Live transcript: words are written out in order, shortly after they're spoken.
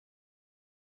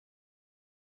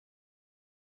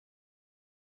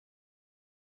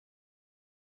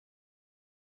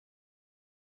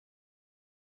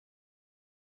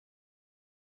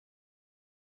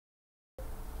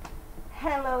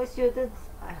Hello students,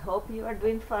 I hope you are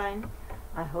doing fine.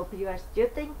 I hope you are still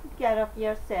taking care of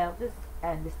yourselves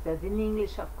and studying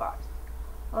English, of course.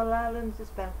 Olá alunos,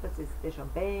 espero que vocês estejam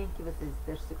bem, que vocês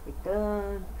estejam se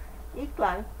cuidando e,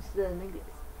 claro, estudando inglês.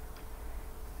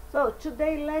 So,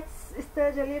 today let's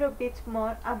study a little bit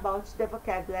more about the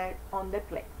vocabulary on the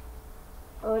plane.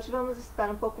 Hoje vamos estudar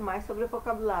um pouco mais sobre o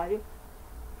vocabulário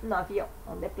no avião,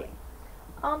 on the plane.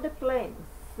 On the plane,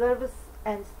 service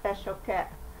and special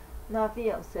care. No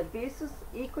avião, serviços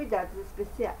e cuidados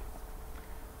especiais.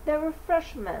 The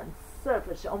refreshments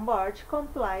served on board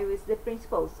comply with the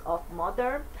principles of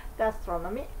modern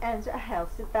gastronomy and a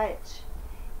healthy diet.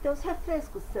 Então, os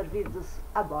refrescos servidos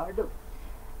a bordo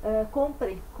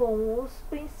cumprem com os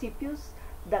princípios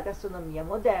da gastronomia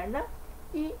moderna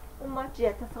e uma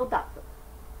dieta saudável.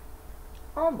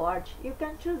 On board, you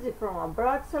can choose from a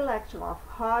broad selection of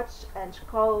hot and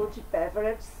cold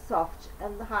beverages, soft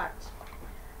and hard.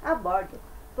 A bordo,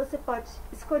 você pode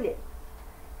escolher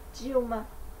de uma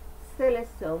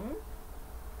seleção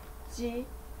de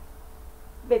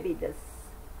bebidas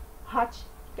hot,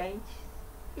 quentes,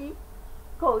 e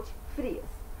cold, frias,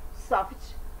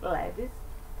 soft, leves,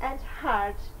 and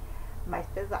hard, mais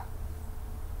pesadas.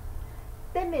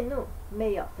 The menu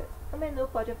may offer. O menu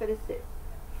pode oferecer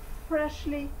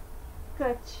freshly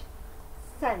cut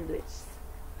sanduiches,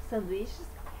 sanduíches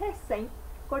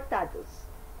recém-cortados,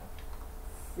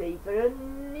 savory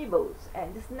nibbles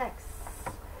and snacks,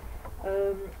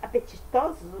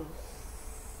 apetitosos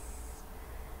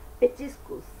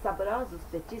petiscos, saborosos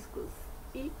petiscos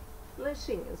e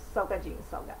lanchinhos, salgadinhos,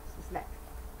 salgados, snacks.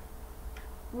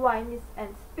 Wines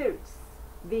and spirits,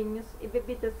 vinhos e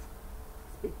bebidas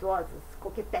espirituosas,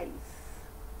 coquetéis.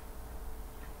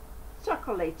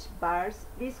 Chocolate bars,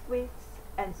 biscuits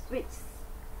and sweets,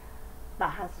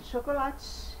 barras de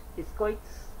chocolate,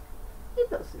 biscoitos e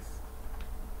doces.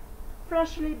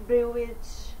 Freshly brewed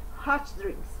hot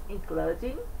drinks,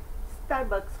 including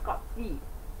Starbucks coffee.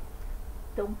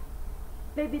 Então,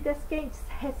 bebidas quentes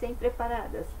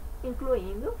recém-preparadas,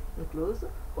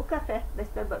 incluso o café da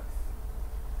Starbucks.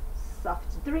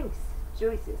 Soft drinks,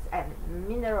 juices and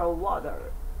mineral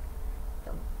water.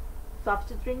 Então,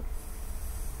 soft drinks,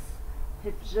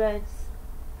 refrigerantes,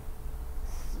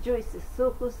 juices,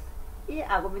 sucos e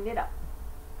água mineral.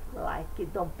 Like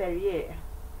Dom Perrier,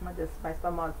 uma das mais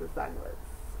famosas águas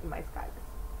e mais caras.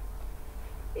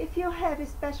 If you have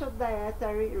special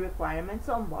dietary requirements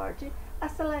on board, a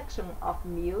selection of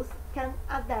meals can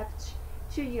adapt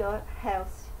to your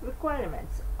health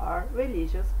requirements or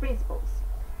religious principles.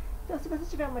 Então, se você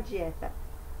tiver uma dieta,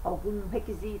 algum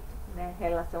requisito, em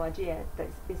relação à dieta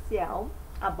especial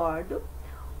a bordo,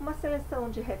 uma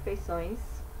seleção de refeições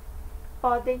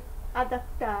podem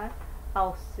adaptar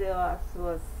aos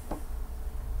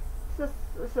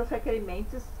seus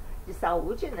requerimentos de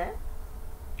saúde,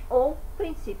 ou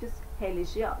princípios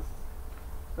religiosos.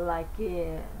 Like,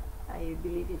 I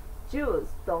believe Jews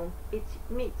don't eat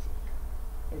meat.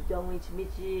 Don't eat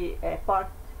meat, pork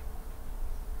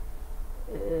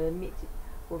meat.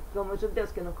 Como os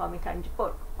judeus que não comem carne de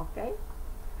porco, ok?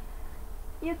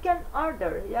 You can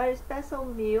order your special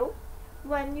meal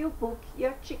when you book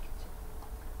your ticket.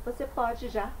 Você pode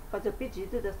já fazer o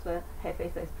pedido da sua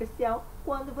refeição especial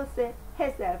quando você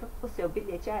reserva o seu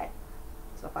bilhete aéreo,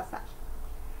 sua passagem.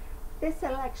 The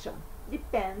selection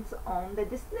depends on the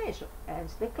destination and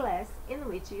the class in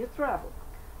which you travel.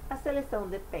 A seleção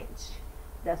depende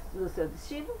do seu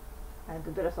destino, da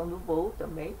duração do voo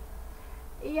também,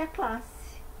 e a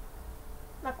classe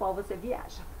na qual você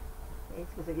viaja. E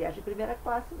se você viaja em primeira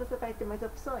classe, você vai ter mais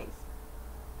opções.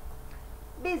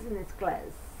 Business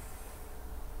class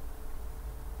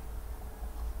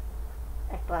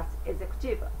é classe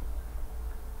executiva.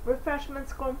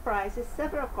 Refreshments comprise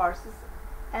several courses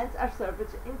and are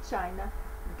served in China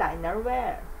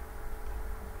dinerware.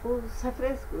 Os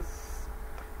refrescos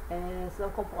são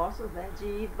compostos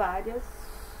de várias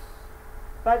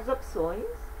opções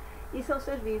e são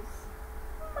servidos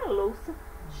numa louça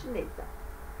chinesa.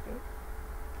 Okay?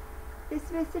 The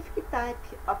specific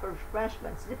type of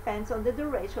refreshments depends on the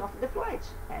duration of the flight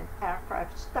and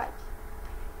aircraft type.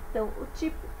 Então, o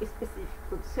tipo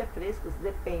específico dos refrescos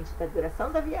depende da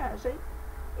duração da viagem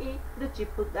e do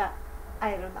tipo da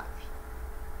aeronave.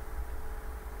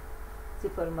 Se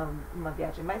for uma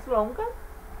viagem mais longa,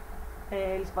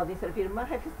 eles podem servir uma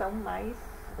refeição mais,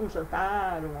 um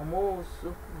jantar, um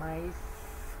almoço,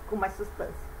 com mais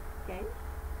substância. Okay?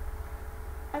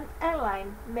 An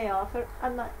airline may offer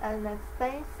an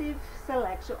extensive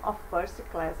selection of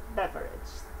first-class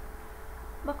beverages.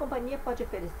 Uma companhia pode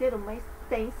oferecer uma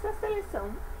extensa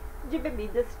seleção de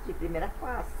bebidas de primeira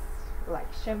classe.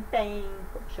 like champagne,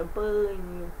 como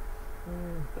champanhe,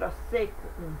 prosecco,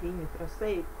 vinho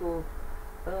prosecco,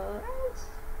 and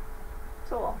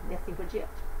so on, e assim por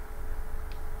diante.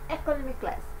 Economy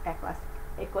class é a classe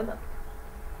econômica.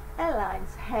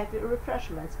 Airlines have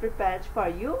refreshments prepared for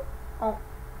you on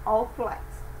all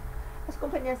flights. As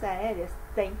companhias aéreas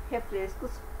têm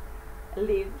refrescos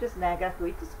livres, né,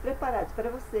 gratuitos, preparados para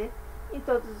você em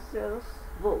todos os seus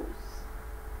voos.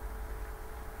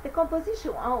 The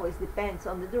composition always depends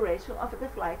on the duration of the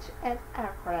flight and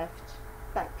aircraft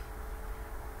type.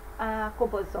 A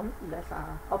composição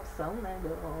dessa opção, né,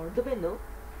 do menu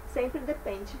sempre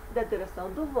depende da duração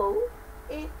do voo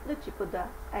e do tipo da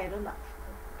aeronave.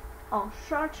 On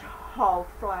short haul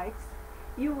flights,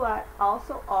 you are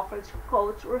also offered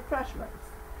cold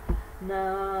refreshments.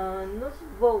 Nos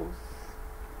voos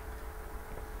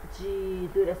de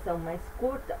duração mais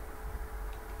curta,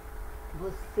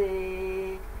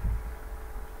 você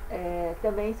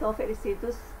também são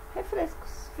oferecidos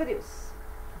refrescos frios.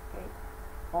 Okay?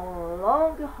 On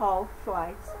long haul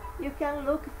flights, you can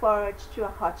look forward to a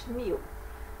hot meal.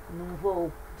 Num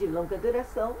voo de longa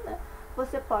duração, né,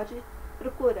 você pode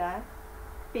procurar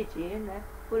pedir, né,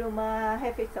 por uma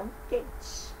refeição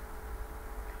quente.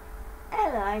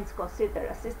 Airlines consider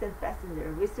assistant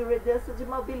passenger with reduced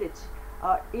mobility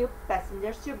or ill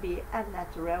passengers to be a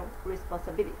natural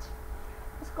responsibility.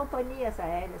 As companhias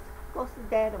aéreas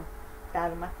consideram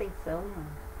dar uma atenção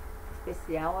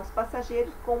especial aos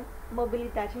passageiros com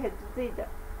mobilidade reduzida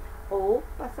ou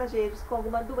passageiros com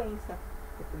alguma doença,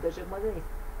 portadores de alguma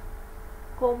doença.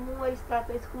 Como eles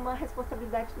tratam isso como uma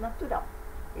responsabilidade natural.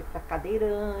 E para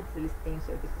cadeirantes, eles têm um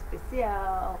serviço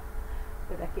especial,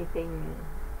 para quem tem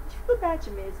dificuldade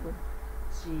mesmo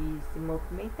de se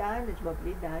movimentar, né, de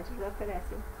mobilidade, eles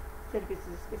oferecem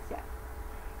serviços especiais.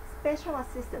 Special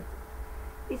assistance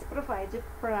is provided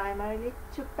primarily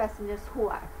to passengers who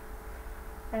are.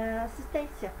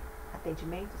 Assistência,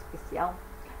 atendimento especial,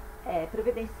 é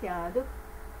providenciado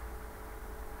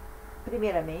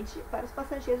primeiramente para os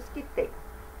passageiros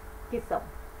que são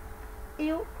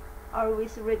ill or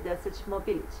with reduced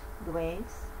mobility,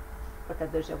 doentes,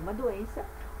 portadores de alguma doença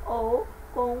ou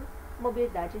com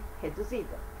mobilidade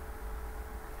reduzida.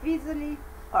 Visually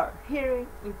or hearing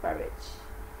impaired,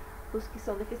 os que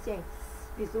são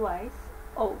deficientes visuais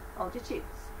ou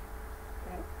auditivos.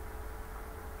 Okay?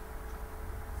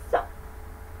 So,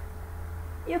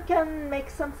 you can make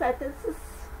some sentences.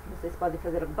 Vocês podem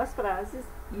fazer algumas frases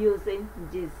using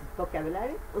this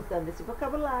vocabulary, usando esse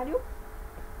vocabulário.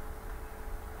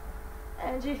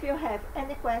 And if you have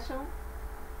any question,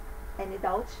 any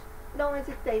doubt, don't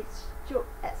hesitate to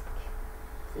ask.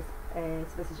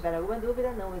 Se vocês tiverem alguma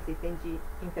dúvida, não hesitem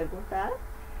em perguntar.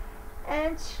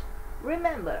 And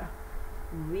remember,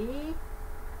 we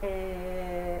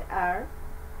are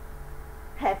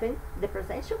having the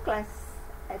presential class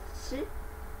at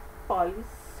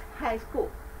Polis High School.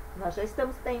 Nós já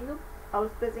estamos tendo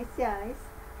aulas presenciais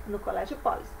no Colégio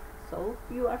Polis. So,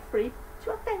 you are free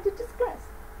to attend this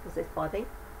class. Vocês podem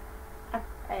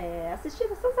assistir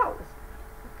essas aulas.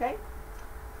 Ok?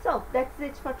 So, that's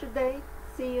it for today.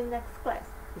 See you next class.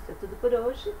 Isso é tudo por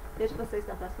hoje. Vejo vocês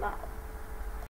na próxima aula.